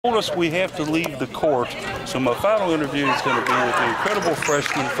Told us we have to leave the court, so my final interview is going to be with the incredible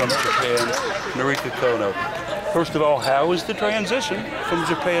freshman from Japan, Norika Konno. First of all, how is the transition from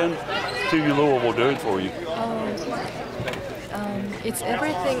Japan to Louisville doing for you? It's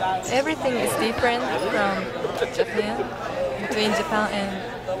everything is different from Japan, between Japan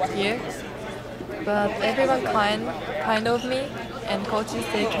and here. But everyone kind of me, and coaches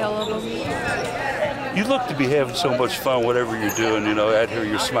take care of me. You look to be having so much fun, whatever you're doing, you know, out here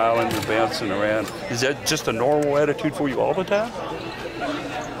you're smiling, you're bouncing around. Is that just a normal attitude for you all the time?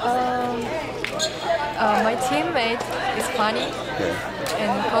 My teammate is funny,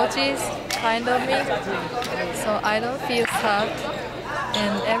 and coaches kind of me, so I don't feel sad,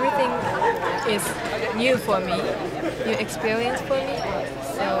 and everything is new for me, new experience for me,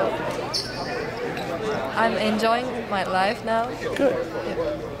 so I'm enjoying my life now. Good.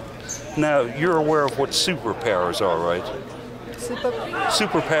 Yeah. Now, you're aware of what superpowers are, right?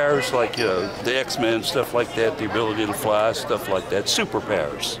 Superpowers like, you know, the X-Men, stuff like that, the ability to fly, stuff like that,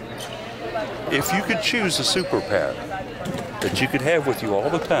 superpowers. If you could choose a superpower that you could have with you all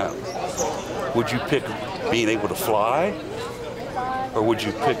the time, would you pick being able to fly? Or would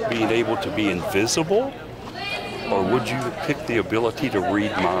you pick being able to be invisible? Or would you pick the ability to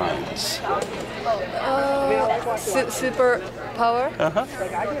read minds? Superpower?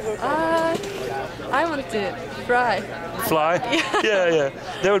 I want to fly. Fly? Yeah.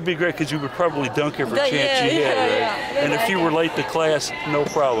 That would be great because you would probably dunk every chance you had, right? Yeah. And if you were late to class, no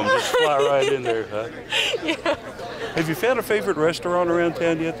problem. Just fly right in there, huh? Yeah. Have you found a favorite restaurant around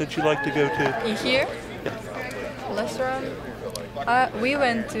town yet that you like to go to? In here? Yeah. Restaurant? We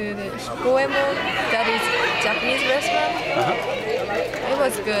went to the Konno, that is Japanese restaurant. It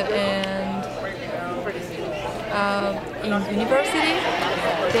was good, and in university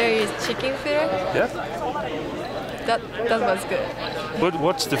there is chicken fillet. Yeah. That was good.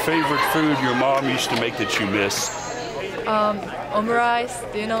 What's the favorite food your mom used to make that you miss? Omurice.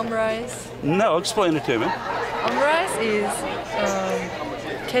 Do you know omurice? No, explain it to me. Omurice is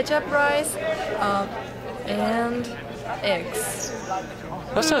ketchup rice and eggs.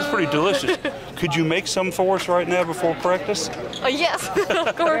 That sounds pretty delicious. Could you make some for us right now before practice? Oh, yes,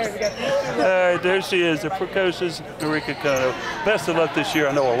 of course. All right, there she is, the precocious Norika Konno. Best of luck this year.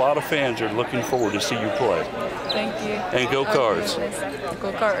 I know a lot of fans are looking forward to see you play. Thank you. And go Cards.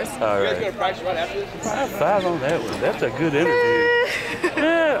 Go Cards. All right. High five on that one. That's a good interview.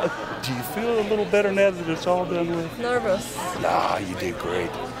 Yeah. Do you feel a little better now that it's all done with? Nervous. Nah, you did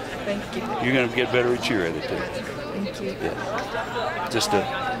great. Thank you. You're going to get better each year at it, too. Thank you. Yeah. Just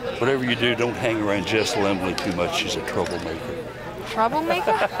whatever you do, don't hang around Jess Lemley too much. She's a troublemaker.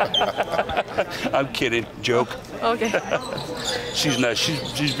 Troublemaker? I'm kidding. Joke. Okay. She's not.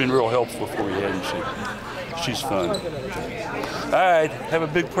 She's been real helpful for you, hasn't she? She's fun. All right. Have a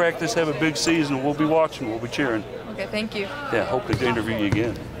big practice. Have a big season. We'll be watching. We'll be cheering. Okay. Thank you. Yeah. Hope to interview you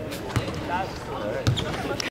again.